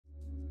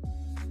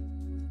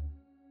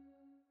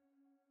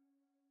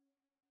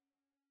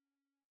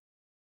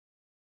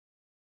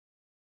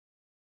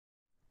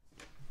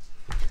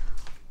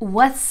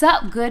What's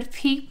up, good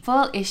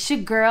people? It's your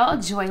girl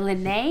Joy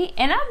Lene,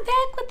 and I'm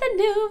back with a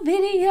new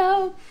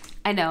video.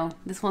 I know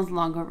this one's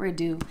long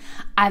overdue.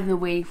 I've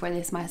been waiting for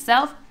this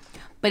myself,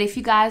 but if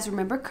you guys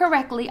remember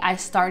correctly, I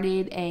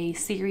started a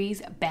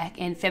series back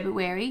in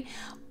February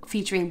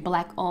featuring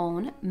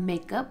Black-owned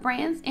makeup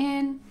brands,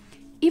 and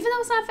even though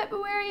it's not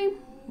February,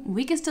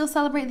 we can still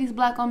celebrate these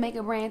Black-owned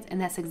makeup brands,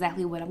 and that's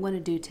exactly what I'm going to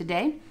do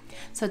today.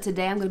 So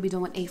today I'm going to be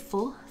doing a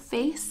full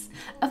face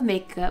of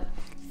makeup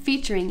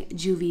featuring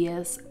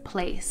Juvia's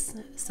Place.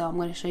 So I'm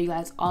going to show you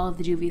guys all of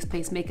the Juvia's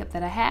Place makeup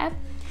that I have,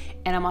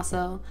 and I'm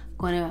also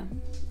going to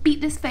beat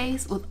this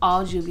face with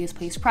all Juvia's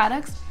Place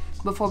products.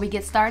 Before we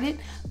get started,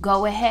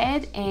 go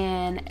ahead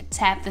and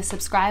tap the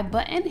subscribe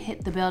button,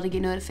 hit the bell to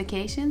get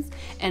notifications,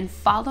 and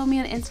follow me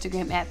on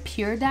Instagram at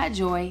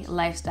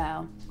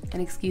pure.joylifestyle. And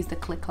excuse the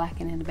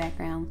click-clacking in the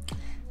background.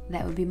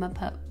 That would be my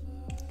pup.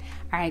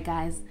 Alright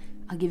guys,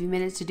 I'll give you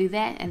minutes to do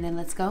that, and then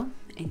let's go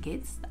and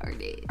get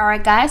started.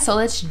 Alright guys, so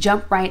let's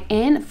jump right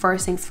in.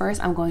 First things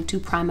first, I'm going to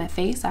prime my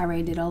face. I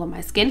already did all of my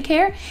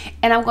skincare,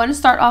 and I'm going to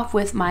start off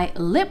with my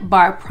Lip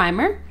Bar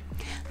primer.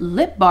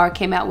 Lip Bar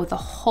came out with a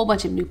whole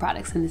bunch of new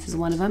products, and this is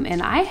one of them,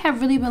 and I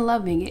have really been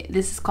loving it.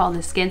 This is called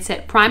the Skin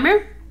Set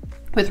Primer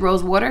with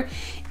rose water.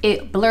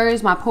 It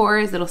blurs my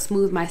pores, it'll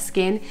smooth my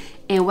skin,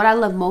 and what I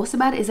love most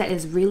about it is that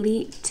it's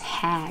really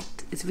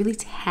tacked. It's really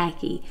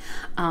tacky.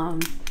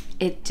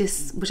 It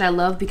just, which I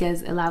love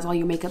because it allows all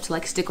your makeup to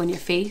like stick on your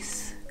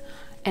face,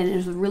 and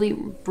it really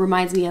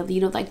reminds me of,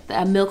 you know, like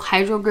the Milk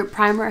Hydro Grip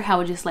primer, how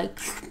it just like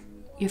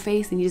your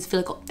face and you just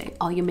feel like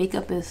all your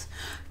makeup is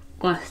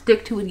gonna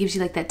stick to it. It gives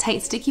you like that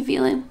tight sticky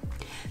feeling.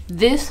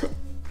 This,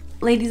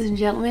 ladies and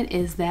gentlemen,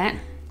 is that.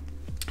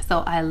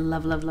 So I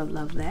love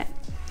that.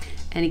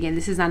 And again,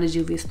 this is not a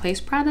Juvia's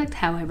Place product,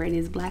 however it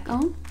is Black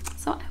owned,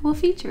 so I will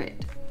feature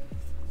it.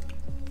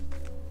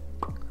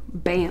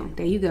 Bam,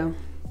 there you go.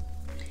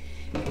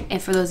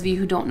 And for those of you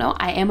who don't know,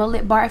 I am a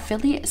Lip Bar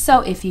affiliate, so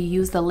if you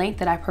use the link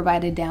that I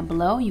provided down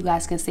below, you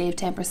guys can save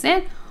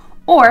 10%,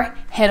 or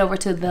head over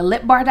to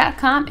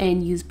thelipbar.com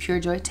and use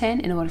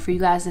PureJoy10 in order for you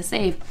guys to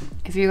save.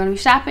 If you're going to be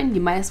shopping, you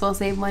might as well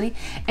save money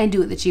and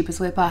do it the cheapest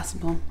way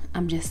possible.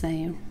 I'm just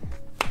saying.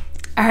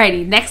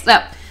 Alrighty, next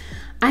up,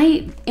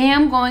 I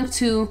am going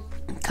to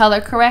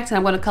color correct, and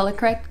I'm going to color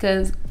correct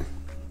because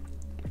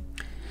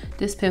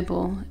this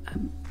pimple,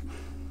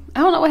 I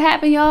don't know what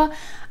happened, y'all.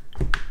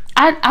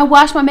 I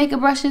wash my makeup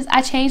brushes,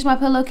 I change my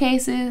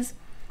pillowcases,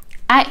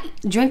 I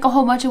drink a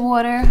whole bunch of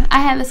water, I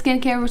have a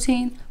skincare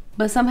routine,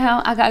 but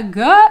somehow I got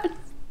gut.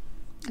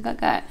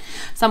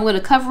 So I'm going to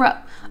cover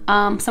up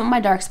some of my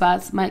dark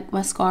spots, my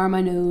scar on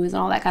my nose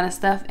and all that kind of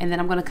stuff, and then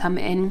I'm going to come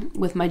in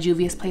with my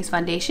Juvia's Place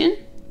foundation.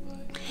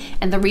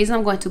 And the reason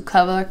I'm going to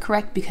color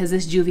correct because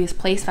this Juvia's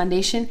Place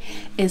foundation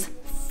is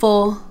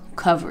full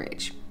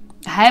coverage.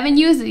 I haven't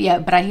used it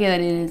yet, but I hear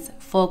that it is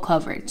full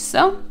coverage.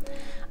 So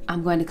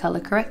I'm going to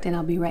color correct, and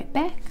I'll be right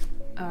back.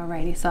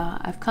 Alrighty, so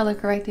I've color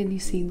corrected. You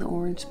see the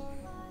orange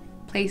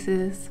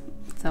places,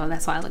 so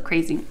that's why I look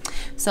crazy.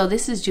 So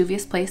this is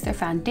Juvia's Place, their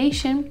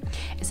foundation.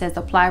 It says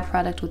apply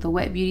product with a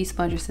wet beauty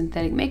sponge or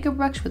synthetic makeup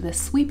brush with a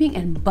sweeping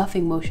and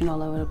buffing motion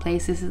all over the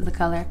place. This is the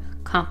color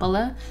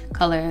Kampala,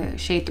 color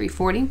shade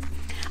 340.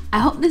 I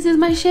hope this is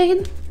my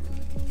shade.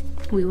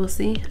 We will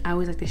see. I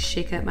always like to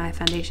shake up my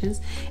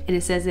foundations, and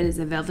it says it is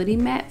a velvety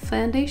matte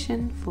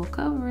foundation, full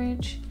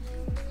coverage.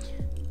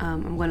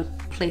 I'm going to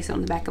place it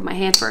on the back of my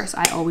hand first.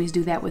 I always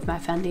do that with my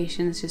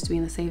foundations just to be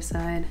on the safe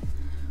side.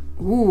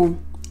 Ooh,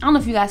 I don't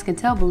know if you guys can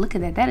tell, but look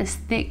at that. That is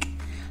thick.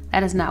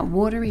 That is not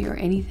watery or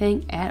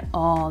anything at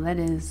all. That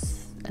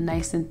is a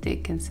nice and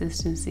thick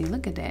consistency.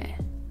 Look at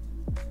that.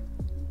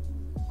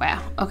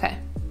 Wow. Okay.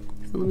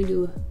 So let me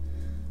do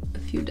a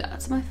few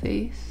dots on my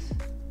face.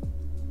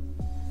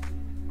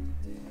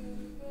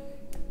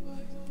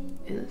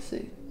 And let's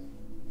see.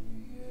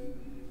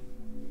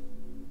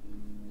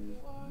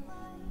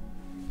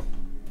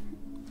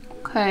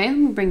 Okay, let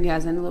me bring you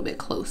guys in a little bit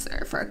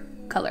closer for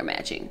color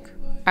matching.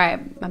 All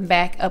right, I'm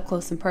back up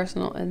close and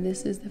personal, and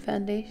this is the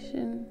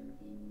foundation.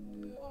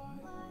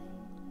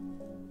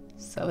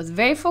 So it's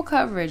very full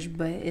coverage,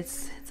 but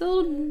it's a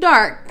little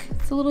dark.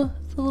 It's a little.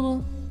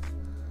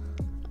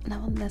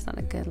 No, that's not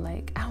a good,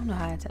 like, I don't know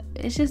how to tell.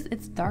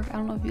 It's dark. I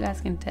don't know if you guys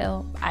can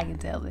tell. I can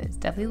tell that it's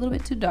definitely a little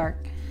bit too dark.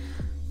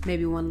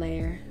 Maybe one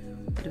layer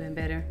would have been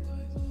better.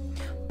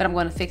 But I'm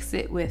going to fix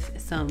it with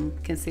some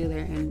concealer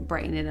and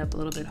brighten it up a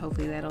little bit.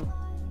 Hopefully that'll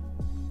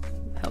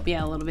help you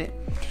out a little bit.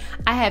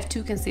 I have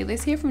two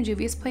concealers here from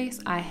Juvia's Place.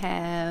 I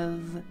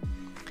have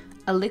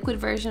a liquid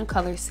version,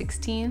 color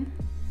 16.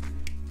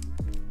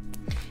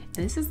 And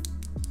this is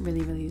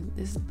really,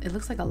 it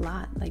looks like a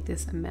lot. Like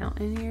this amount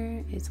in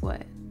here, it's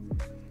what?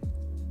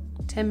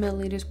 10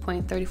 milliliters,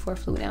 0.34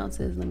 fluid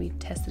ounces. Let me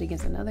test it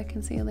against another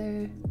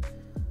concealer.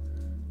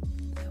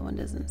 That one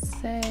doesn't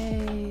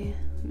say.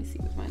 Let me see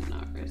with my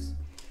NARS.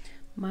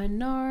 My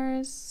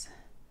NARS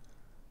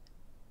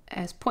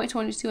as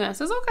 0.22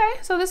 ounces. Okay,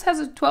 so this has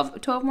a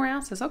 12 more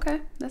ounces.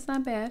 Okay, that's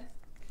not bad.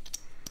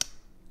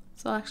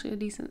 So actually a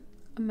decent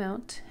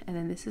amount, and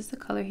then this is the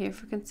color here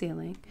for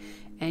concealing.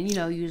 And you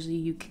know, usually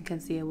you can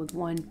conceal with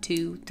 1,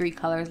 2, 3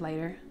 colors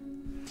lighter.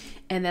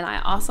 And then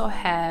I also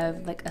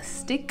have like a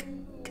stick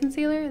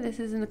concealer. This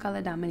is in the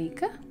color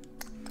Dominica,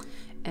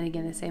 and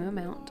again the same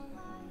amount.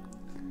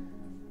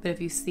 But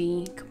if you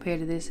see, compared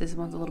to this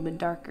one's a little bit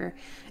darker.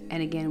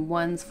 And again,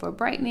 one's for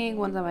brightening,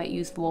 ones I might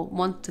use for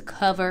one to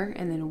cover,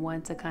 and then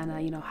one to kind of,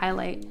 you know,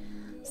 highlight.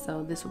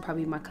 So this will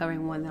probably be my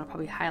covering one, then I'll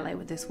probably highlight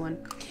with this one.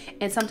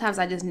 And sometimes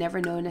I just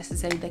never know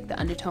necessarily like the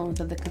undertones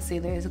of the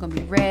concealer. Is it gonna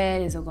be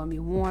red? Is it gonna be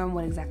warm?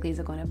 What exactly is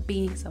it gonna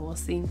be? So we'll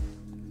see.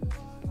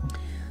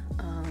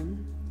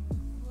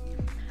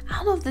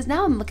 I don't know if this,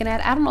 now I'm looking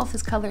at it, I don't know if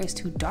this color is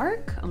too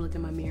dark. I'm looking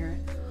in my mirror.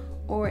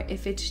 Or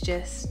if it's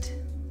just,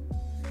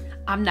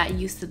 I'm not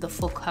used to the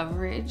full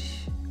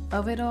coverage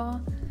of it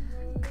all.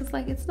 Cause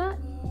like it's not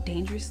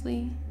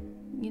dangerously,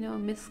 you know,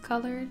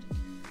 miscolored.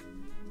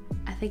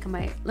 I think I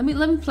might, let me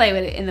play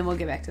with it and then we'll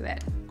get back to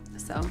that.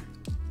 So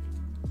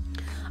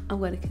I'm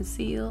going to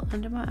conceal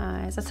under my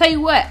eyes. I'll tell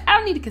you what, I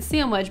don't need to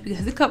conceal much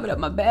because it covered up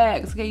my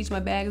bags. Okay, my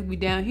bags be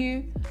down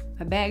here.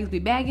 My bags be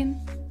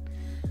bagging.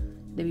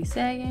 They be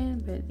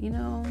sagging, but you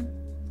know,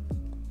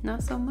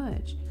 not so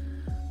much.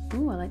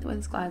 Ooh, I like the way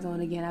this glides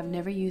on again. I've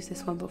never used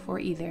this one before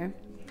either.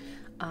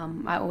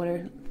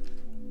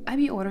 I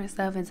be ordering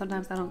stuff and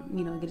sometimes I don't,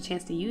 you know, get a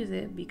chance to use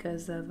it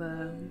because of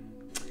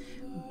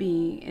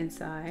being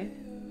inside.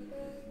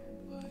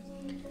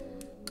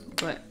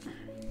 But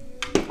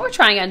we're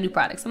trying out new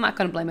products. I'm not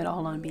going to blame it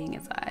all on being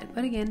inside.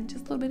 But again,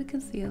 just a little bit of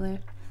concealer.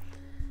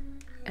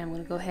 And I'm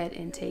going to go ahead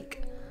and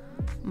take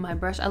my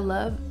brush. I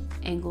love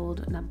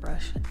angled, not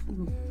brush,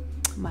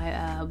 my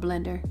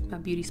blender, my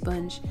beauty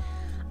sponge.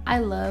 I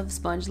love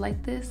sponge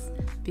like this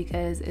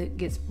because it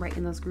gets right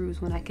in those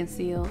grooves when I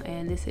conceal.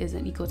 And this is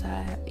an Eco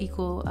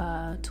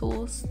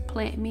Tools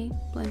Plant Me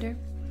blender.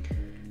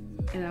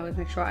 And I always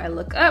make sure I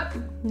look up.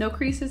 No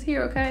creases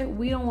here, okay?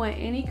 We don't want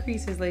any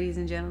creases, ladies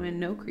and gentlemen.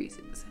 No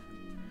creases.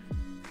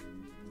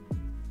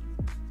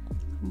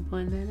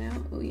 Blend that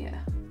out. Oh, yeah.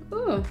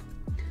 Ooh.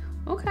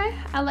 Okay.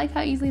 I like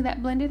how easily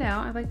that blended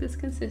out. I like this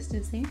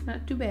consistency.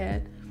 Not too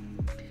bad.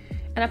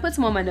 And I put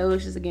some on my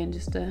nose just again,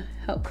 just to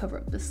help cover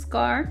up the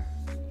scar.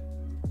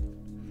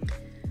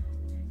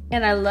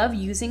 And I love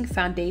using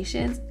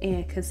foundations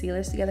and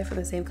concealers together for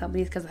the same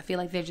companies because I feel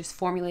like they're just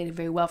formulated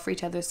very well for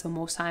each other. So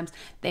most times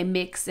they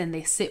mix and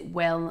they sit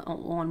well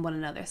on one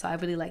another. So I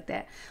really like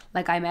that.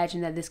 Like I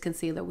imagine that this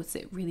concealer would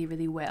sit really,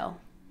 really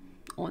well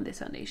on this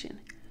foundation.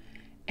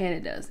 And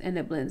it does. And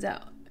it blends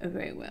out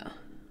very well.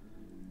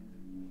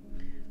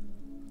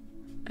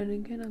 And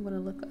again, I'm going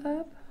to look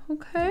up.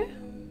 Okay.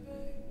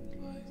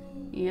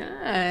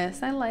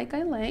 Yes, I like.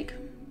 And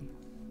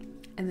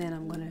then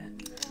I'm going to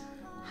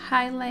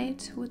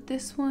highlight with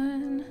this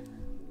one.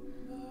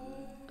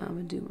 I'm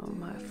gonna do on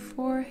my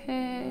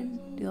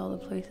forehead, do all the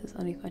places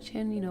underneath my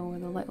chin, you know, where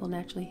the light will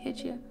naturally hit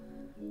you.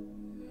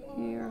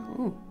 Here.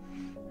 Ooh,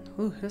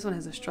 this one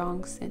has a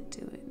strong scent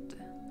to it.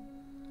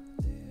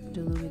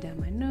 Do a little bit down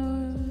my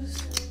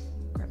nose.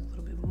 Grab a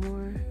little bit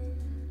more.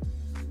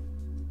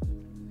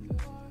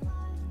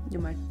 Do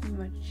my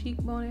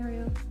cheekbone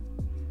area.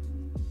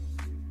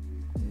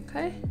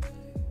 Okay.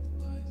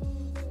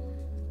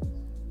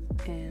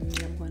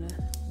 And I'm gonna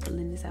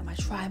blend this out my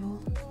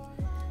tribal.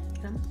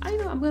 And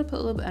I'm gonna put a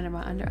little bit under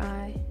my under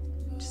eye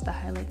just to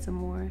highlight some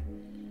more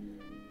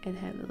and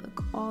have it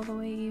look all the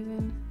way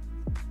even.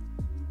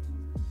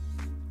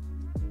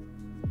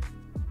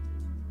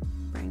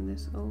 Bring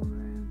this over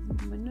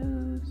my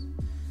nose.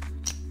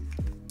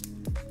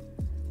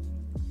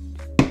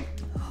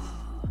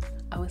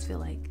 I always feel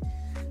like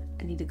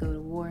I need to go to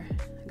war.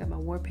 I got my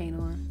war paint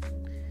on.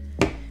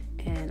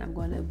 And I'm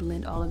going to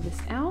blend all of this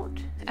out.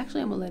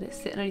 Actually, I'm going to let it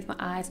sit underneath my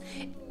eyes.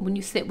 When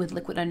you sit with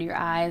liquid under your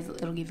eyes,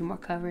 it'll give you more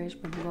coverage.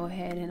 But I'm going to go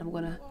ahead and I'm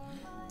going to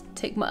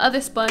take my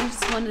other sponge.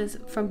 This one is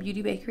from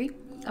Beauty Bakery,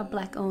 a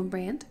black-owned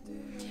brand.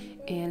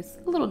 And it's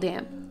a little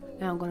damp.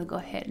 Now I'm going to go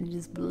ahead and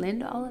just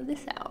blend all of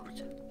this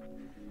out.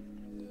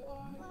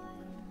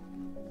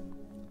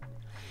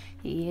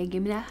 Yeah,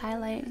 give me that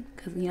highlight.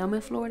 Because, you know, I'm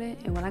in Florida.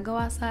 And when I go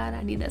outside,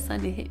 I need that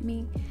sun to hit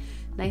me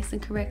nice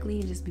and correctly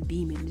and just be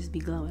beaming, just be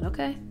glowing,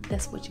 okay?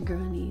 That's what your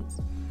girl needs.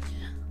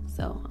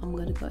 So I'm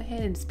gonna go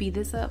ahead and speed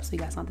this up so you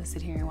guys don't have to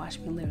sit here and watch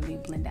me literally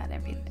blend out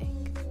everything.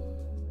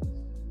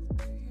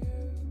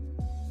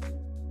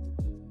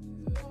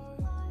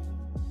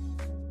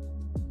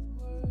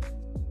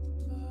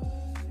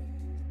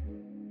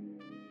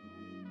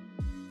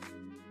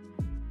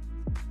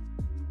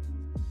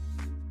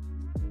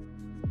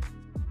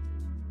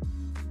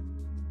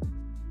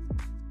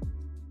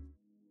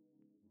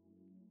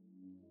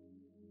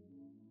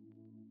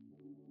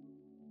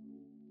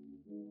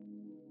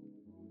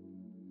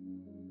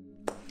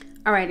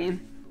 Alrighty,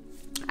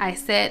 I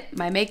set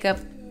my makeup,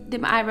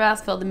 did my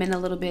eyebrows, filled them in a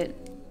little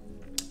bit.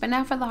 But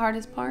now for the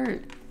hardest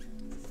part.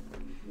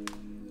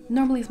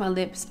 Normally it's my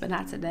lips, but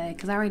not today,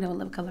 because I already know what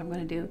lip color I'm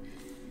going to do.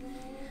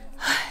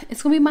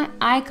 It's going to be my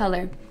eye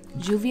color.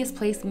 Juvia's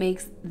Place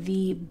makes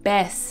the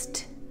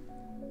best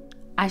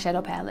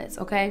eyeshadow palettes,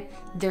 okay?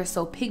 They're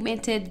so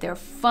pigmented, they're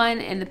fun,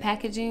 and the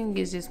packaging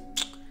is just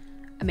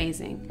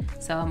amazing.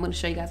 So I'm going to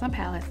show you guys my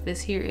palette. This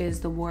here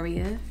is the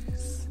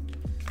Warriors.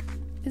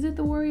 Is it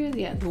the Warriors?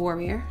 Yeah, the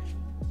Warrior.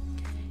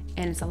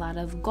 And it's a lot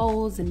of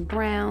golds and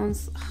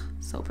browns. Ugh,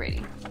 so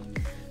pretty.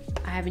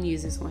 I haven't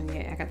used this one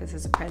yet. I got this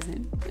as a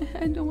present.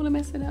 I don't want to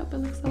mess it up. It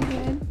looks so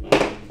good.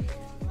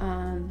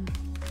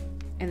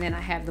 And then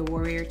I have the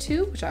Warrior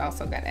 2, which I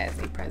also got as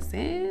a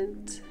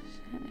present.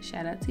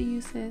 Shout out to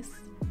you, sis.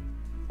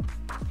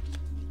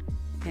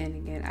 And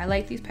again, I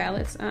like these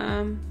palettes,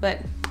 but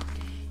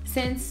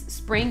since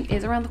spring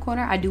is around the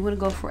corner, I do want to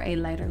go for a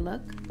lighter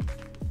look.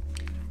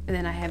 And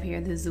then I have here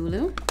the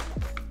Zulu.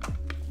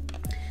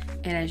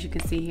 And as you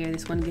can see here,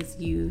 this one gets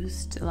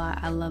used a lot.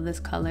 I love this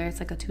color. It's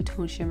like a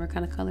two-tone shimmer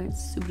kind of color.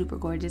 It's super duper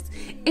gorgeous.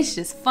 It's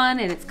just fun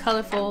and it's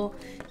colorful.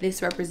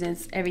 This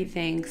represents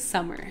everything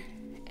summer.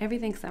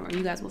 Everything summer.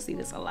 You guys will see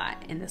this a lot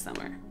in the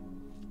summer.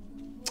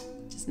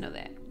 Just know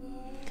that.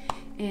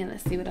 And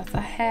let's see what else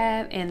I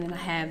have. And then I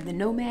have the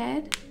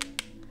Nomad.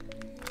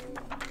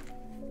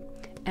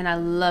 And I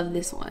love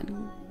this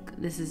one.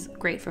 This is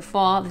great for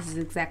fall. This is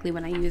exactly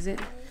when I use it.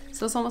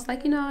 So it's almost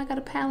like, you know, I got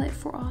a palette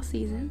for all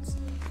seasons.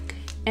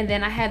 And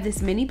then I have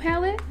this mini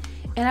palette,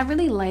 and I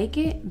really like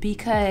it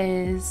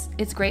because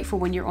it's great for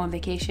when you're on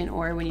vacation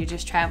or when you're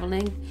just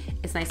traveling.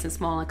 It's nice and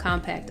small and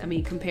compact. I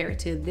mean, compare it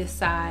to this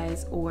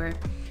size or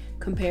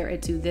compare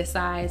it to this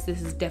size.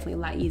 This is definitely a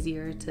lot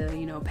easier to,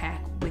 you know,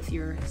 pack with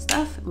your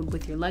stuff,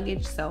 with your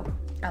luggage. So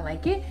I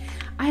like it.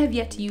 I have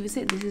yet to use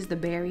it. This is the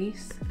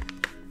Berries.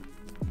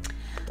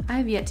 I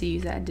have yet to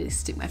use it. I did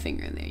stick my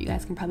finger in there. You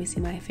guys can probably see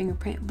my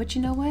fingerprint, but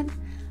you know what?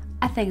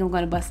 I think I'm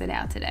going to bust it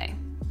out today.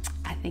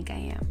 I think I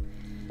am.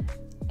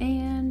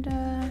 And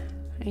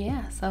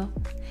yeah, so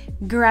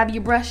grab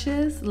your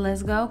brushes.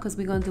 Let's go, because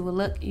we're going to do a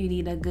look. You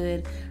need a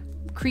good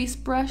crease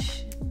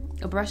brush,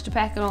 a brush to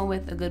pack it on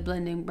with, a good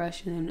blending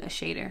brush, and then a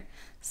shader.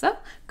 So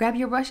grab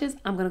your brushes.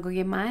 I'm going to go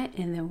get mine,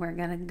 and then we're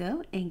going to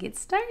go and get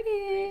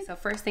started. So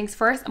first things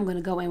first, I'm going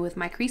to go in with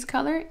my crease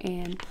color,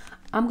 and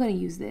I'm going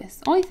to use this.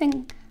 Only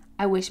thing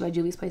I wish about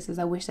Juvia's Place is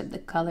I wish that the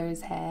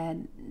colors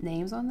had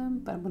names on them,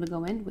 but I'm going to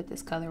go in with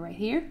this color right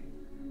here.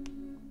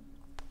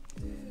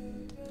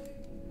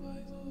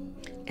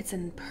 It's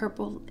in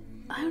purple.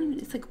 I don't even,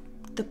 it's like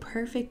the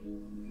perfect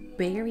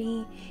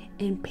berry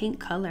and pink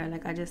color.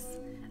 Like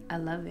I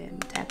love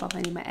it. Tap off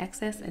any of my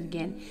excess. And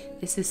again,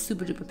 this is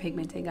super duper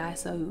pigmented,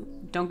 guys. So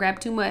don't grab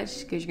too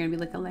much because you're gonna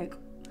be looking like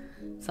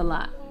it's a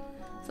lot.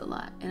 It's a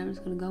lot. And I'm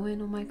just gonna go in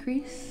on my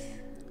crease.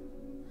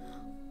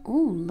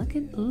 Oh,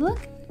 look.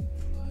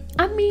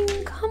 I mean,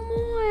 come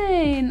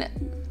on.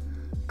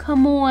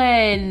 Come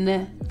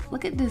on.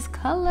 Look at this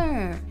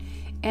color.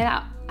 And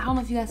I don't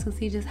know if you guys can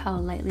see just how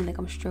lightly like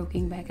I'm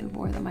stroking back and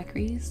forth on my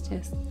crease.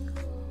 Just,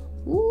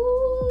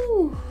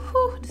 ooh,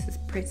 whew, this is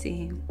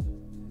pretty.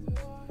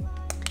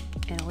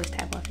 And always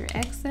tap off your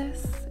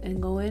excess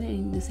and go in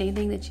and the same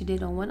thing that you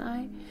did on one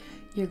eye,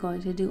 you're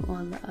going to do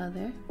on the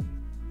other.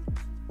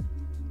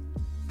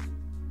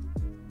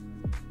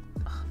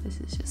 Oh, this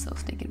is just so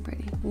stinking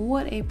pretty.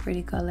 What a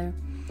pretty color.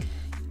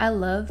 I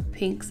love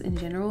pinks in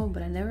general,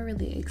 but I never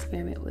really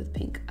experiment with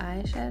pink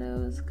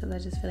eyeshadows because I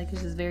just feel like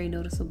it's just very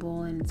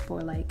noticeable and it's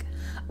for like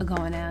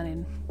going out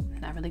and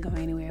not really going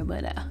anywhere.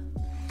 But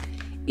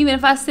even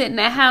if I sit in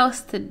that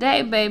house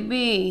today,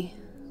 baby,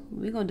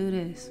 we're gonna do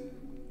this.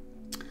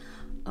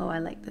 Oh, I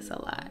like this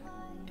a lot.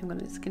 I'm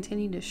gonna just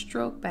continue to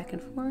stroke back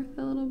and forth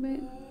a little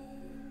bit.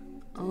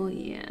 Oh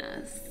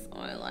yes,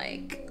 I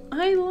like.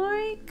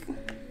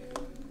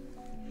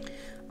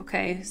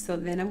 Okay, so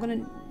then I'm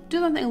gonna do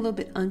something a little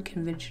bit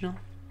unconventional.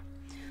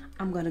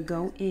 I'm gonna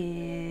go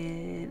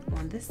in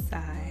on this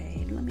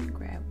side. Let me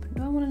grab,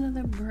 do I want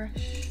another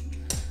brush?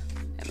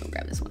 I'm gonna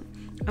grab this one.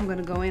 I'm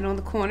gonna go in on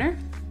the corner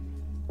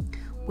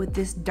with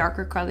this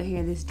darker color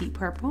here, this deep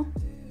purple.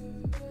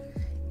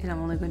 And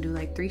I'm only gonna do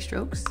like 3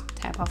 strokes,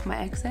 tap off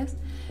my excess.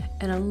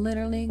 And I'm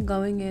literally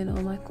going in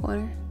on my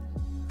corner.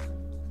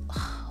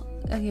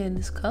 Again,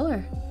 this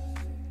color.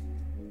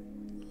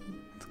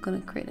 It's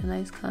gonna create a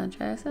nice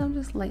contrast. And I'm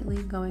just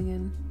lightly going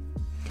in.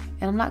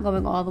 And I'm not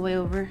going all the way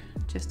over,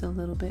 just a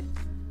little bit.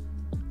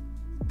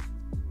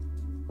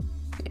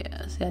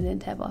 Yeah, see, I didn't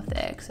tap off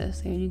the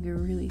excess there. You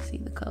can really see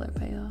the color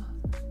pay off.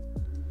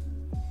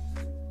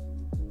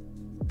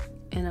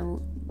 And I'm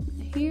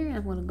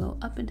gonna go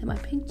up into my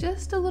pink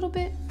just a little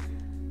bit.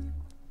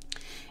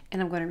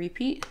 And I'm gonna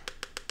repeat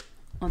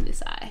on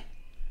this eye.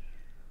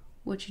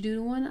 What you do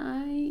to one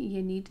eye,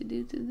 you need to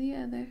do to the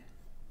other.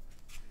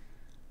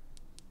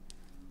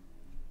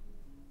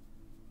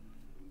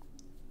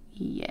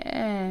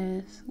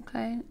 Yes,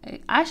 okay.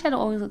 Eyeshadow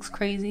always looks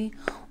crazy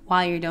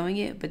while you're doing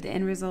it, but the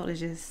end result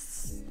is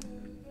just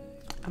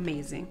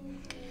amazing.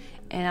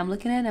 And I'm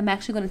looking at it, I'm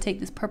actually going to take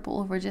this purple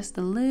over just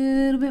a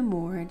little bit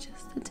more,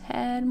 just a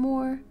tad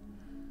more.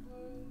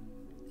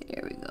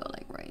 There we go,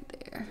 like right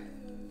there.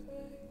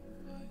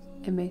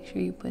 And make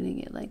sure you're putting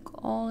it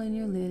like all in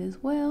your lid as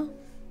well.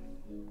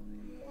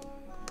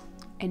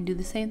 And do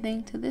the same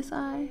thing to this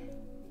eye.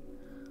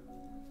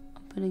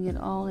 I'm Putting it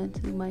all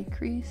into my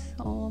crease,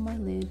 all on my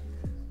lid.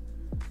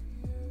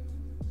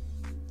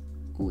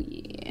 Oh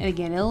yeah. And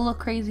again, it'll look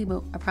crazy,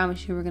 but I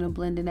promise you we're gonna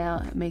blend it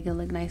out and make it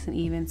look nice and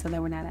even so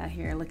that we're not out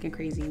here looking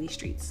crazy in these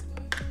streets.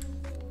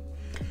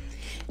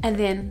 And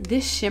then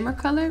this shimmer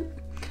color,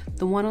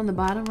 the one on the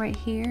bottom right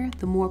here,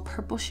 the more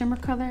purple shimmer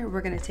color,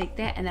 we're gonna take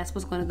that and that's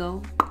what's gonna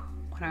go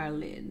on our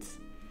lids.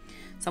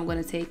 So I'm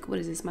gonna take, what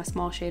is this, my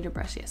small shader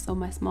brush? Yeah, so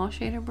my small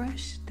shader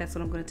brush, that's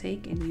what I'm gonna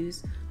take and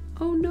use.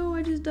 Oh no,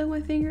 I just dug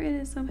my finger in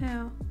it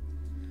somehow.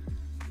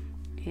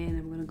 And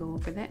I'm gonna go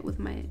over that with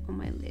on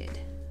my lid.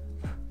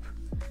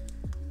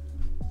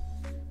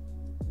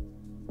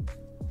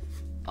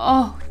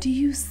 Oh, do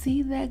you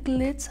see that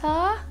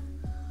glitter?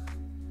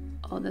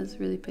 Oh, that's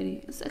really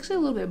pretty. It's actually a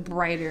little bit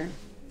brighter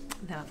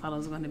than I thought it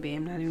was gonna be.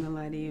 I'm not even gonna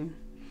lie to you.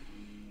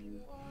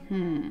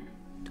 Do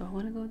I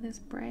wanna go this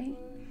bright?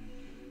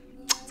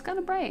 It's kind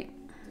of bright.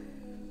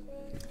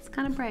 It's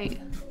kind of bright.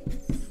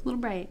 It's a little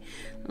bright.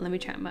 Let me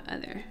try my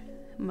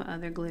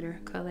other glitter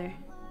color.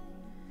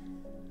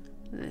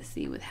 Let's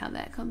see how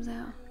that comes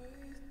out.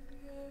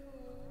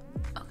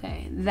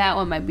 Okay, that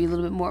one might be a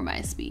little bit more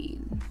my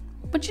speed.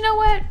 But you know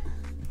what?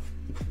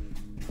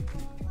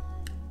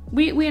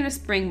 We in a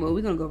spring mood.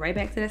 We're gonna go right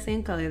back to that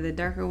same color, the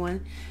darker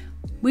one.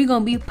 We're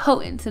gonna be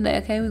potent today,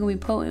 okay? We're gonna be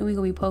potent. We're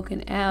gonna be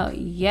poking out.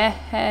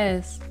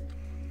 Yes.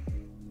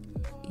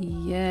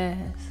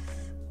 Yes.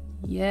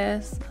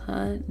 Yes,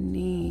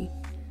 honey.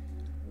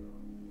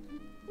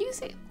 You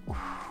see?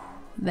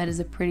 That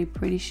is a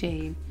pretty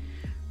shade.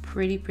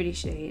 Pretty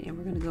shade. And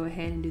we're gonna go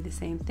ahead and do the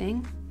same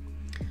thing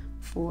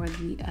for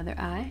the other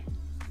eye.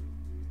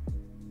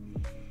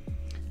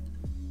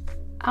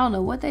 I don't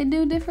know what they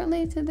do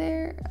differently to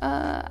their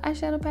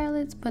eyeshadow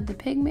palettes, but the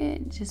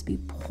pigment just be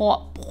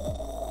pop.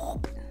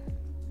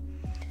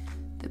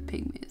 The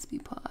pigments be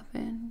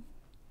popping.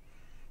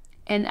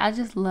 And I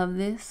just love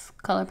this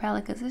color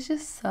palette because it's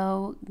just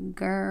so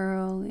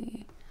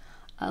girly.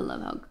 I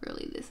love how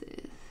girly this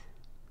is.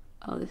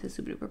 Oh, this is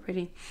super duper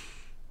pretty.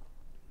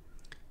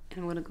 And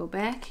I'm gonna go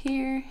back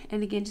here.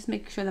 And again, just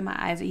make sure that my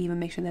eyes are even.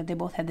 Make sure that they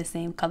both have the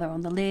same color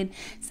on the lid,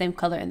 same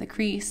color in the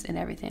crease and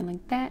everything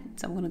like that.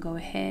 So I'm gonna go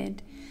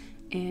ahead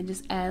and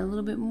just add a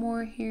little bit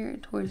more here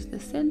towards the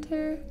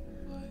center,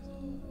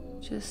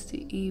 just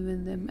to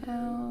even them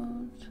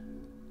out.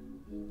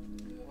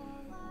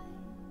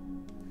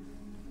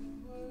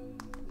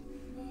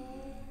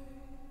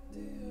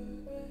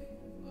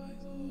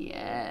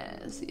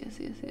 Yes.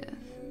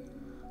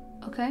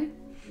 Okay.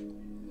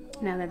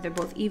 Now that they're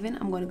both even,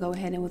 I'm going to go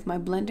ahead and with my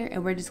blender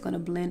and we're just going to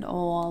blend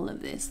all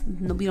of this.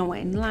 No, we don't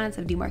want any lines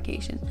of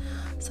demarcation.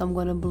 So I'm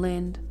going to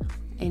blend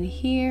in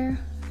here,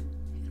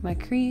 in my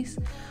crease.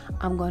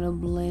 I'm going to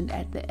blend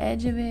at the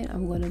edge of it.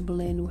 I'm going to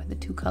blend where the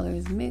two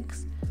colors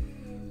mix.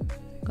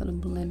 I'm going to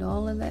blend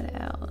all of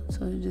that out.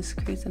 So it just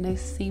creates a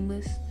nice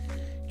seamless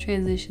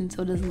transition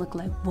so it doesn't look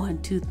like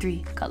 1, 2,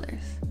 3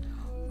 colors.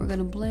 We're going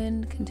to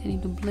blend,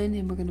 continue to blend,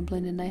 and we're going to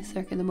blend in nice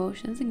circular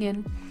motions.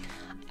 Again,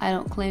 I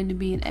don't claim to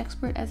be an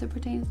expert as it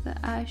pertains to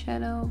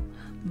eyeshadow,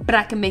 but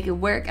I can make it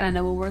work and I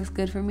know what works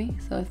good for me.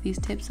 So if these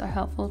tips are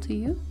helpful to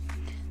you,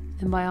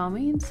 then by all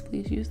means,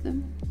 please use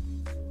them.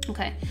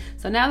 Okay,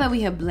 so now that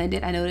we have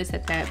blended, I noticed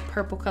that that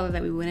purple color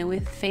that we went in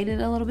with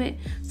faded a little bit.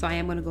 So I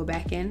am going to go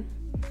back in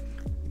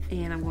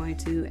and I'm going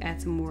to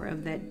add some more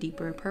of that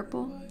deeper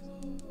purple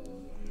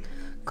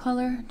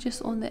color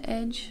just on the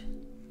edge.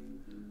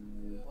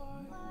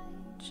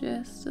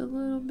 Just a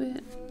little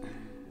bit.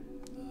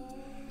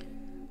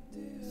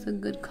 It's a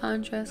good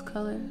contrast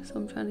color, so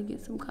I'm trying to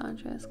get some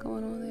contrast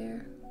going on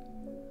there.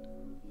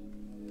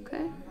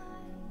 Okay,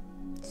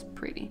 it's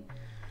pretty.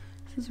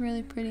 This is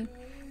really pretty.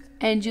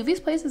 And Juvia's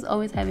Place is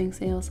always having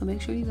sales, so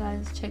make sure you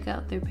guys check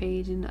out their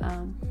page and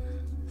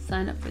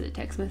sign up for the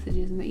text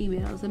messages and the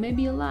emails. It may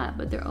be a lot,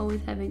 but they're always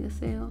having a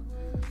sale.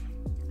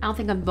 I don't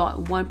think I've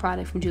bought one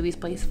product from Juvia's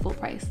Place full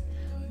price.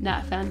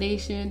 Not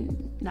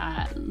foundation,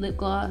 not lip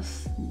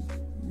gloss,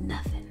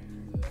 nothing.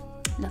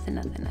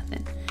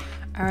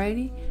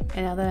 Alrighty,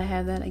 and now that I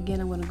have that,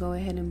 again, I'm going to go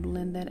ahead and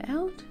blend that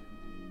out.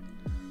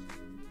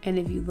 And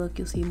if you look,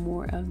 you'll see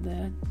more of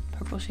the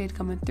purple shade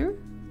coming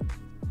through.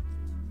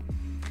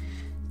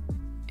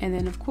 And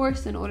then, of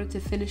course, in order to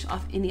finish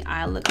off any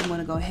eye look, I'm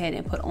going to go ahead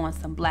and put on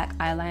some black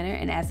eyeliner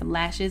and add some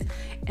lashes.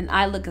 An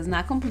eye look is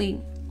not complete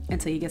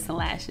until you get some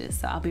lashes,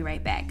 so I'll be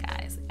right back,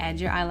 guys. Add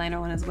your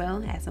eyeliner on as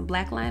well. Add some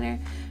black liner.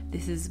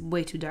 This is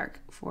way too dark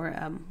for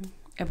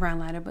a brown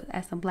liner, but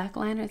add some black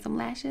liner and some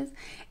lashes,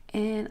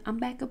 and I'm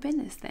back up in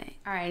this thing.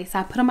 All right, so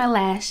I put on my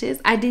lashes.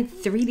 I did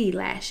 3D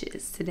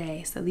lashes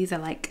today, so these are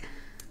like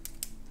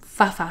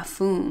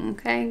fa-fa-foom,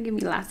 okay? Give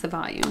me lots of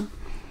volume.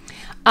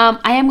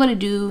 I am going to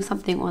do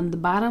something on the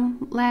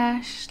bottom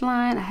lash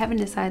line. I haven't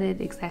decided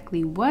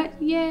exactly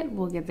what yet.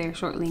 We'll get there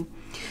shortly.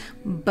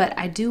 But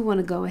I do want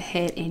to go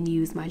ahead and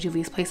use my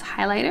Juvia's Place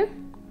highlighter.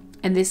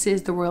 And this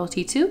is the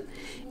Royalty 2.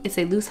 It's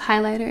a loose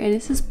highlighter, and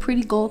this is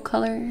pretty gold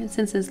color. And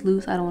since it's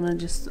loose, I don't want to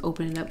just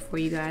open it up for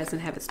you guys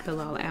and have it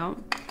spill all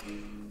out.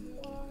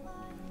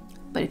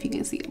 But if you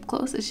can see up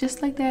close, it's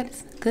just like that.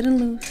 It's good and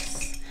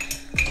loose.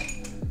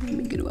 Let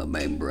me get about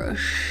my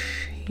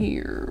brush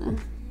here.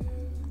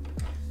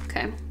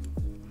 Okay.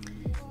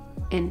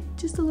 And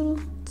just a little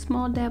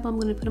small dab I'm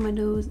gonna put on my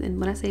nose. And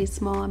when I say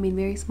small, I mean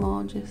very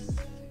small, just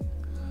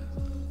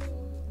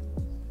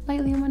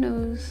lightly on my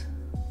nose.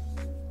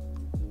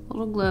 A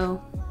little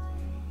glow.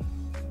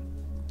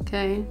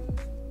 Okay.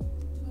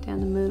 Down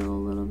the middle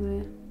a little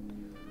bit.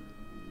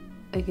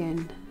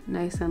 Again,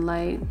 nice and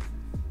light.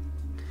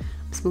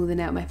 I'm smoothing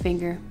out my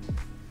finger.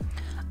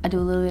 I do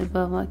a little bit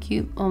above my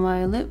on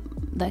my lip,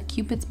 that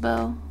Cupid's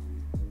bow.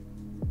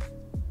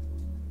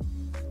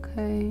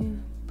 Okay,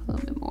 put a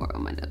little bit more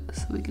on my nose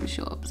so we can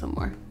show up some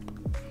more.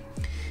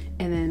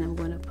 And then I'm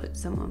gonna put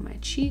some on my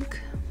cheek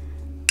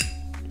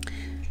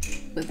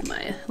with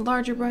my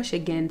larger brush.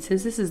 Again,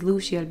 since this is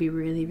loose, you gotta be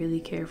really,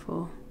 really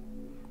careful,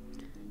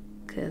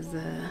 because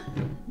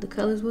the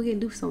colors will get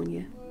loose on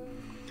you.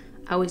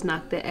 I always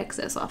knock the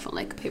excess off on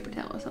like a paper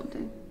towel or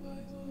something.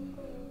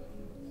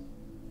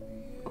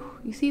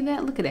 You see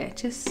that? Look at that.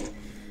 Just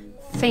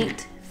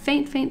faint,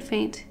 faint, faint,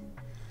 faint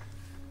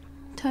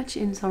touch,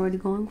 and it's already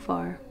going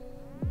far.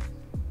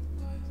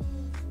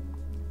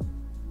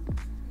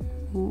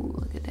 Ooh,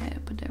 look at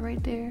that. Put that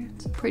right there.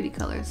 It's a pretty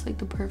color. It's like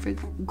the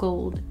perfect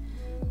gold.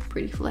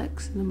 Pretty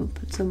flecks. And I'm gonna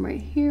put some right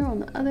here on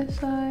the other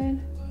side.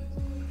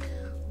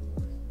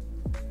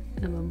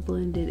 And I'm gonna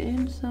blend it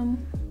in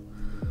some.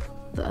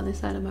 The other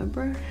side of my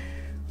brush.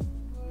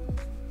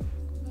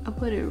 I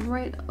put it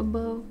right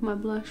above my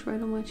blush, right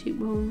on my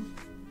cheekbone.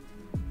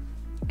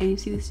 And you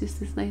see, it's just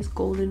this nice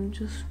golden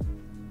just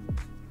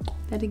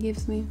that it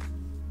gives me.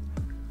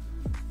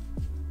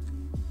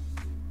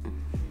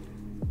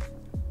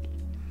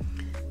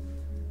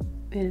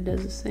 And it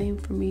does the same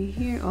for me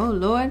here. Oh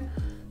Lord,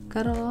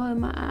 got it all in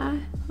my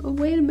eye. Oh,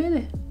 wait a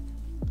minute.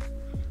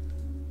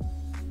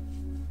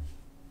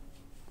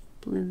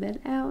 Blend that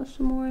out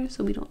some more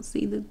so we don't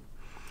see the,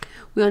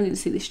 we don't need to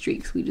see the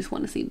streaks. We just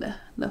want to see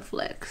the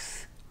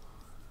flecks.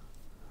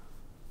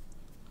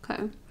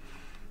 Okay.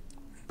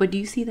 But do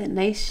you see that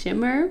nice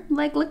shimmer?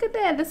 Like, look at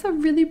that. That's a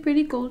really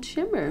pretty gold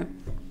shimmer.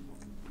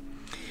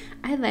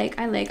 I like.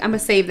 I'm gonna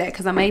save that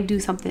because I might do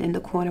something in the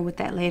corner with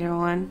that later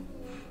on.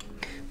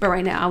 But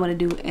right now I want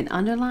to do an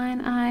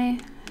underline eye.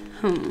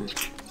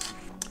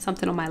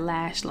 Something on my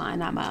lash line,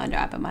 not my under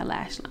eye, but my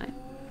lash line.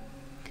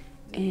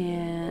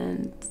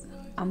 And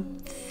I'm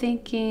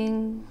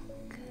thinking,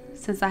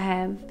 since I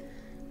think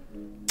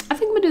I'm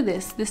gonna do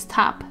this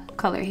top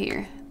color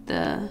here,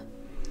 the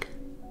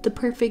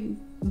perfect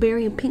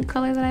berry and pink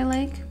color that I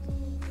like.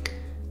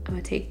 I'm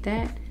gonna take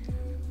that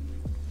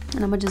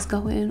and I'm gonna just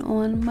go in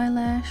on my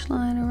lash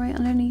line or right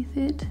underneath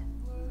it.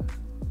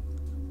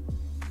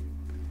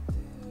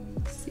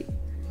 Let's see,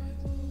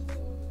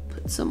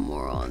 put some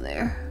more on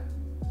there.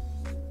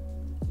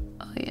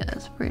 Oh yeah,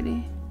 that's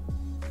pretty.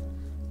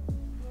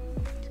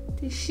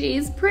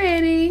 She's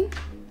pretty.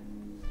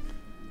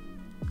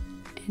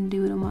 And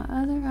do it on my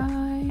other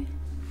eye.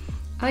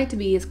 I like to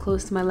be as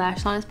close to my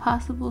lash line as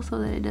possible so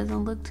that it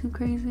doesn't look too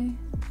crazy.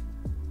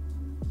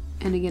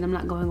 And again, I'm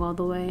not going all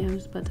the way. I'm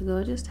just about to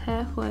go just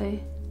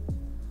halfway.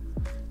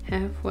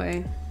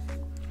 Halfway.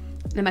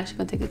 And I'm actually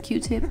gonna take a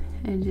Q-tip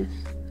and just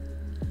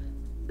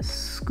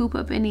scoop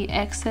up any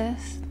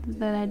excess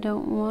that I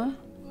don't want.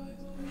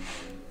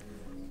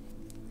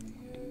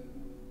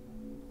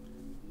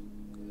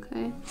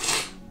 Okay.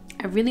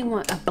 I really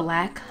want a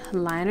black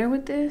liner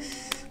with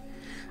this.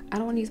 I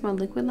don't want to use my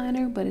liquid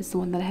liner, but it's the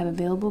one that I have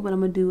available. But I'm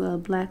gonna do a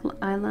black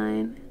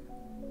eyeline.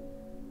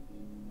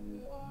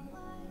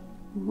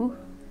 Ooh.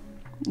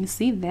 You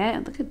see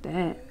that? Look at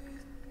that.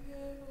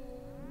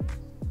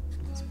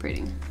 It's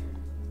pretty.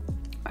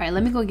 All right,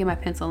 let me go get my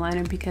pencil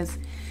liner because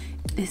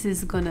this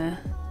is gonna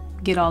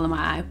get all in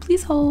my eye.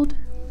 Please hold.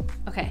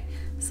 Okay,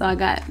 so I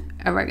got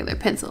a regular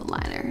pencil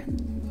liner.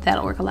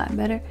 That'll work a lot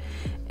better.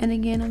 And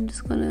again, I'm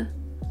just gonna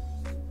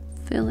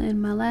fill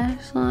in my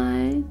lash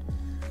line.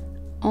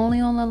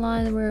 Only on the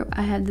line where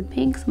I have the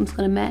pink, so I'm just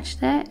gonna match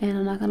that, and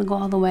I'm not gonna go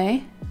all the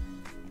way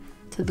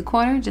to the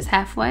corner, just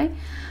halfway.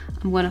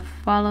 I'm gonna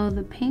follow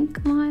the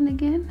pink line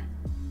again.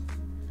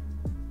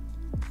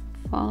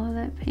 Follow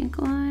that pink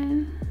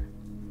line.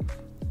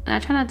 And I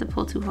try not to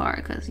pull too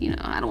hard because, you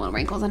know, I don't want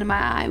wrinkles under my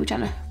eye. We're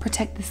trying to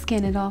protect the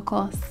skin at all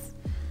costs.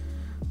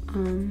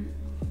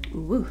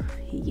 Ooh,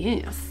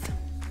 yes.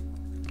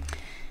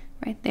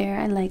 Right there,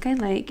 I like.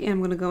 And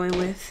I'm gonna go in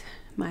with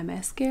my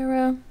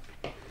mascara.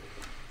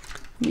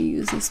 Let me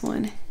use this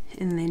one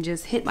and then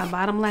just hit my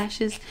bottom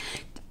lashes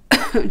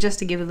just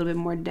to give it a little bit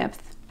more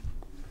depth.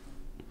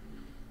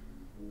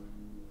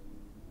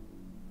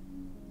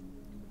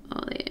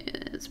 Oh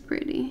yeah, that's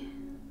pretty.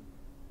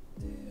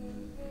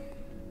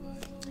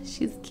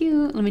 She's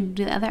cute. Let me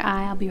do the other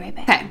eye. I'll be right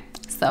back. Okay,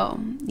 so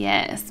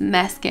yes,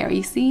 mascara.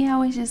 You see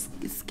how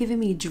it's giving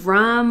me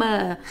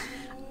drama.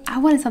 I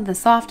wanted something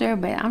softer,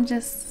 but I'm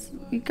just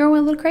going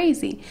a little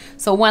crazy.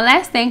 So one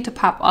last thing to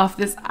pop off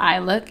this eye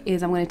look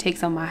is I'm going to take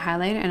some of my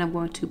highlighter and I'm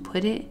going to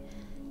put it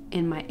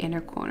in my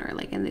inner corner,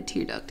 like in the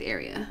tear duct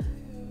area.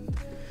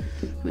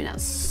 Let me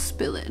not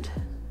spill it.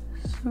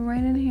 So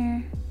right in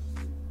here.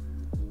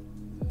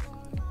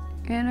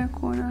 inner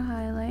corner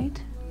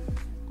highlight.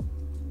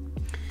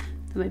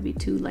 That might be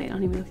too light. I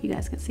don't even know if you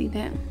guys can see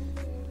that.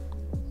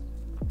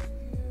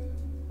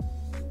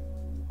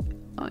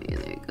 Oh yeah,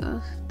 there it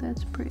goes.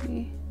 That's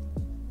pretty.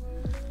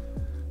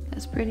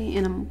 That's pretty.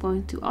 And I'm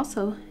going to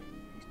also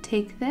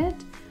take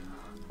that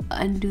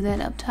and do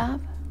that up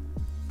top.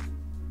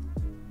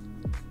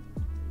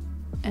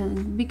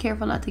 And be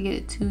careful not to get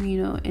it too,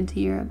 you know,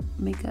 into your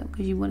makeup,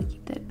 because you want to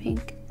keep that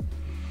pink.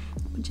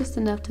 But just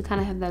enough to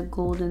kind of have that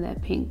gold and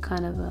that pink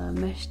kind of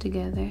mesh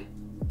together.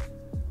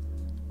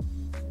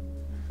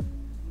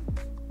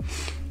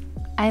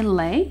 I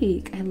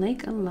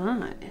like a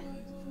lot.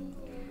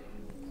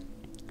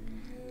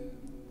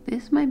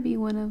 This might be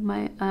one of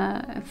my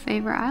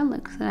favorite eye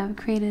looks that I've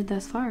created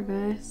thus far,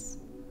 guys.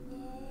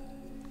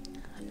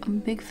 I'm a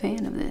big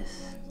fan of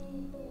this.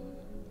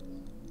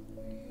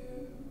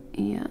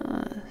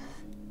 Yes.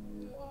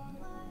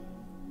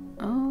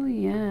 Oh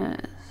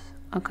yes.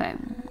 Okay,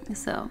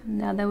 so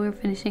now that we're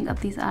finishing up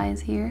these eyes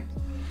here,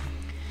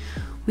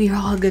 we are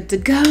all good to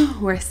go.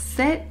 We're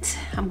set.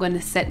 I'm going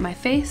to set my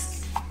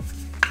face.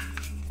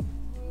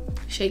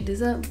 Shake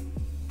this up.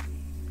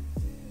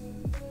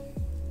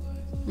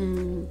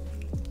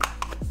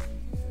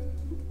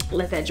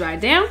 Let that dry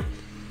down.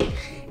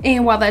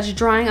 And while that's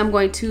drying, I'm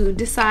going to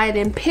decide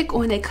and pick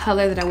on a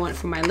color that I want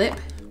for my lip.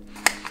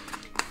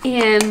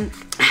 And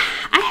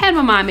I had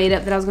my mind made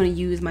up that I was going to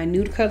use my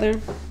nude color.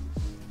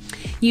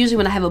 Usually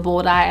when I have a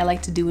bold eye, I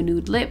like to do a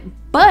nude lip.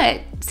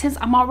 But since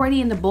I'm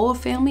already in the bold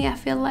family, I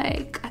feel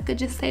like I could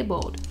just say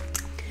bold.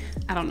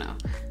 I don't know.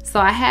 So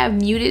I have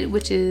Muted,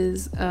 which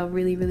is a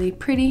really, really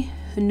pretty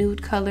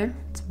nude color.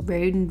 It's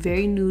very,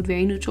 very nude,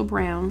 very neutral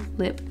brown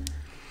lip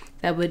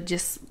that would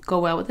just go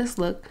well with this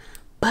look.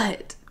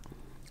 But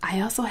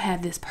I also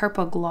have this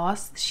purple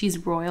gloss.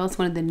 She's Royal. It's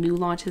one of the new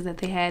launches that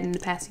they had in the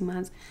past few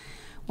months.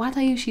 When I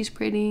tell you she's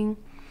pretty,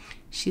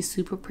 she's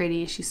super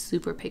pretty and she's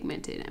super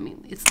pigmented. I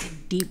mean, it's a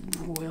deep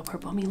royal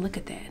purple. I mean, look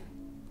at that.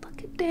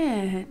 Look at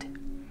that.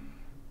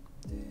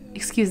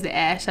 Excuse the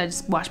ash. I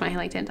just washed my hair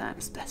like 10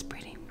 times. That's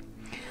pretty.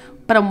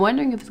 But I'm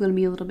wondering if it's going to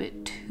be a little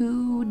bit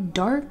too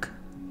dark.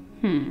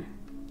 I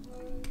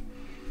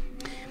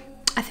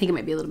think it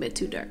might be a little bit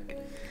too dark.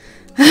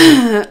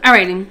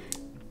 Alrighty.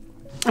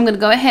 I'm going to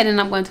go ahead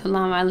and I'm going to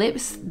line my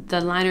lips.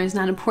 The liner is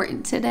not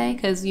important today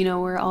because, you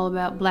know, we're all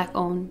about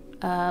Black-owned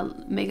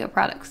makeup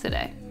products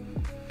today.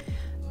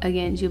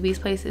 Again, Juvia's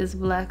Place is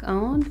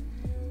Black-owned.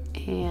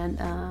 And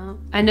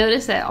I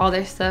noticed that all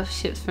their stuff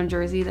ships from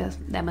Jersey.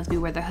 That must be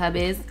where their hub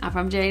is. I'm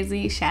from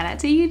Jersey. Shout out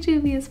to you,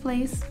 Juvia's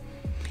Place.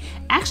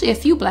 Actually, a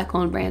few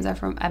Black-owned brands are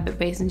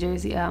based in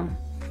Jersey.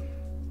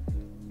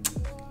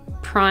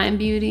 Prime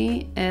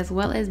Beauty, as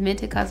well as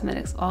Mented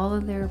Cosmetics. All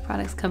of their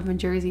products come from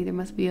Jersey. There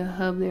must be a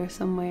hub there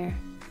somewhere.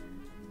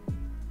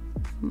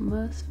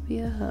 Must be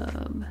a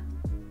hub.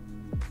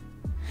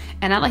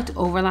 And I like to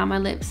overline my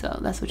lips, so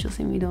that's what you'll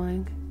see me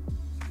doing.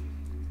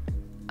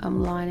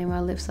 I'm lining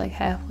my lips like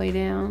halfway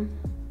down.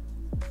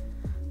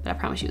 But I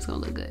promise you it's gonna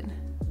look good.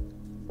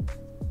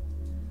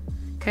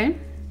 Okay.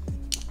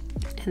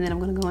 And then I'm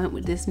gonna go in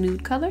with this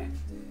nude color.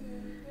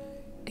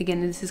 Again,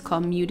 this is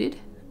called Muted.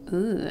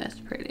 Ooh, that's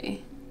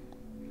pretty.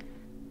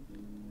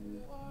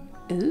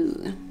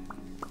 Ooh.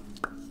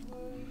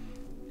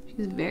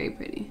 She's very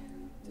pretty.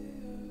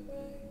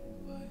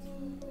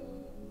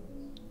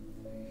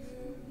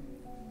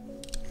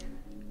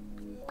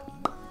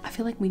 I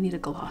feel like we need a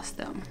gloss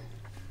though.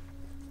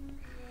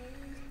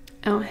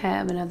 I don't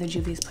have another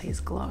Juvia's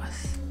Place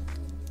gloss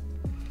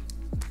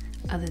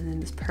other than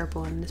this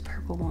purple, and this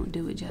purple won't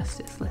do it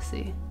justice. Let's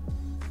see.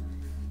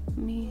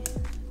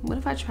 What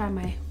if I try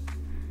my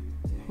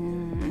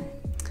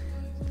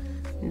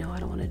no, I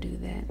don't want to do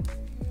that.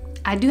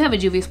 I do have a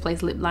Juvia's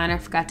Place lip liner. I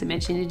forgot to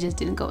mention, it just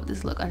didn't go with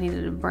this look. I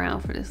needed a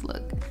brown for this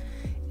look.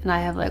 And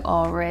I have like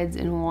all reds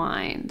and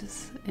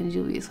wines and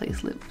Juvia's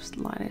Place lip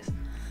liners.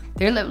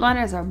 Their lip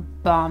liners are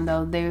bomb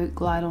though. They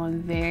glide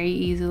on very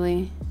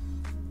easily.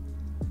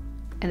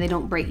 And they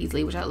don't break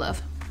easily, which I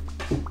love.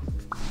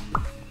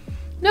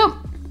 Nope.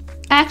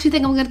 I actually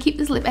think I'm gonna keep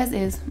this lip as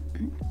is.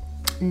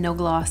 No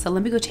gloss. So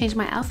let me go change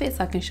my outfit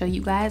so I can show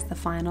you guys the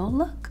final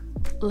look.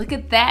 Look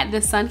at that.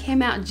 The sun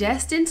came out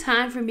just in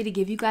time for me to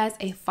give you guys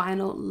a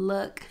final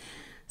look.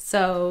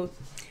 So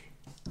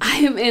I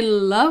am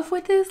in love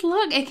with this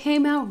look. It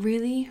came out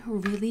really,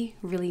 really,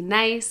 really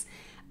nice.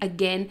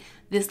 Again,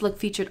 this look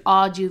featured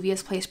all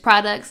Juvia's Place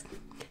products.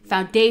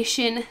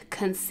 Foundation,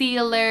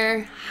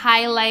 concealer,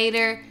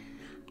 highlighter,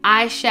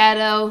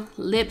 eyeshadow,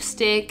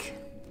 lipstick,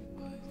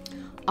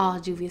 all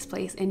Juvia's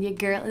Place. And your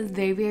girl is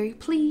very, very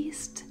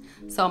pleased.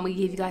 So I'm going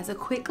to give you guys a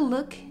quick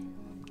look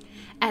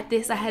at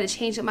this. I had to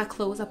change up my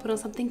clothes. I put on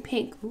something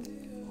pink. Ooh,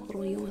 hold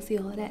on, you don't want to see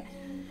all of that.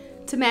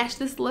 To match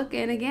this look.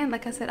 And again,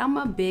 like I said, I'm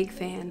a big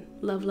fan.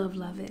 Love, love,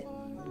 love it.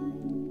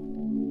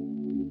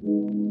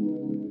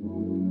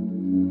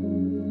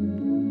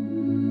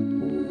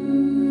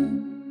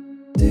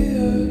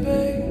 Dear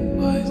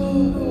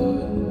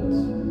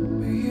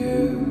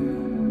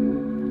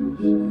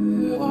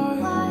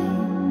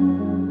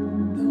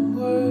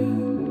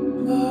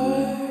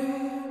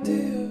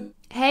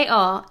Hey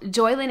all,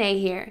 Joy Lene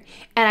here,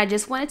 and I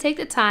just want to take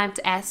the time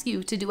to ask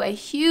you to do a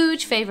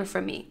huge favor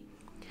for me.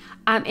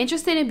 I'm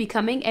interested in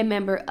becoming a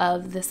member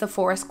of the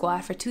Sephora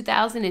Squad for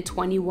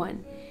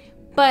 2021,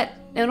 but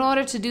in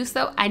order to do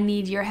so, I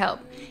need your help.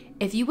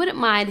 If you wouldn't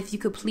mind, if you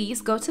could please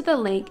go to the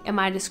link in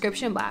my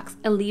description box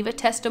and leave a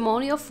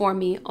testimonial for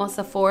me on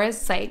Sephora's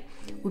site,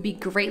 would be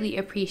greatly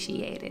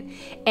appreciated.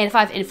 And if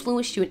I've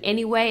influenced you in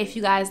any way, if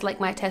you guys like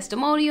my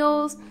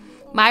testimonials,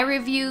 my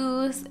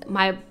reviews,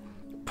 my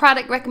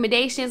product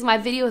recommendations, my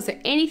videos, or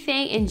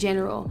anything in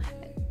general,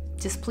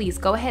 just please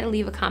go ahead and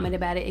leave a comment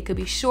about it. It could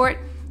be short,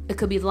 it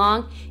could be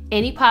long.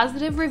 Any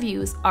positive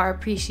reviews are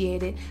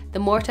appreciated. The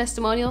more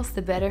testimonials,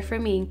 the better for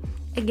me.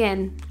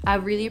 Again, I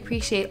really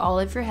appreciate all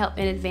of your help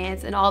in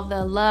advance and all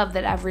the love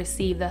that I've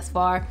received thus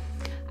far.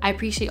 I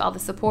appreciate all the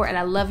support, and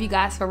I love you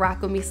guys for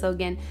rocking with me. So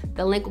again,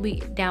 the link will be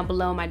down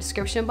below in my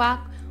description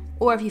box,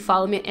 or if you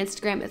follow me on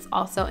Instagram, it's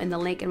also in the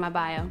link in my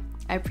bio.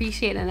 I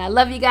appreciate it, and I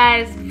love you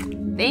guys.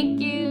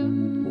 Thank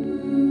you.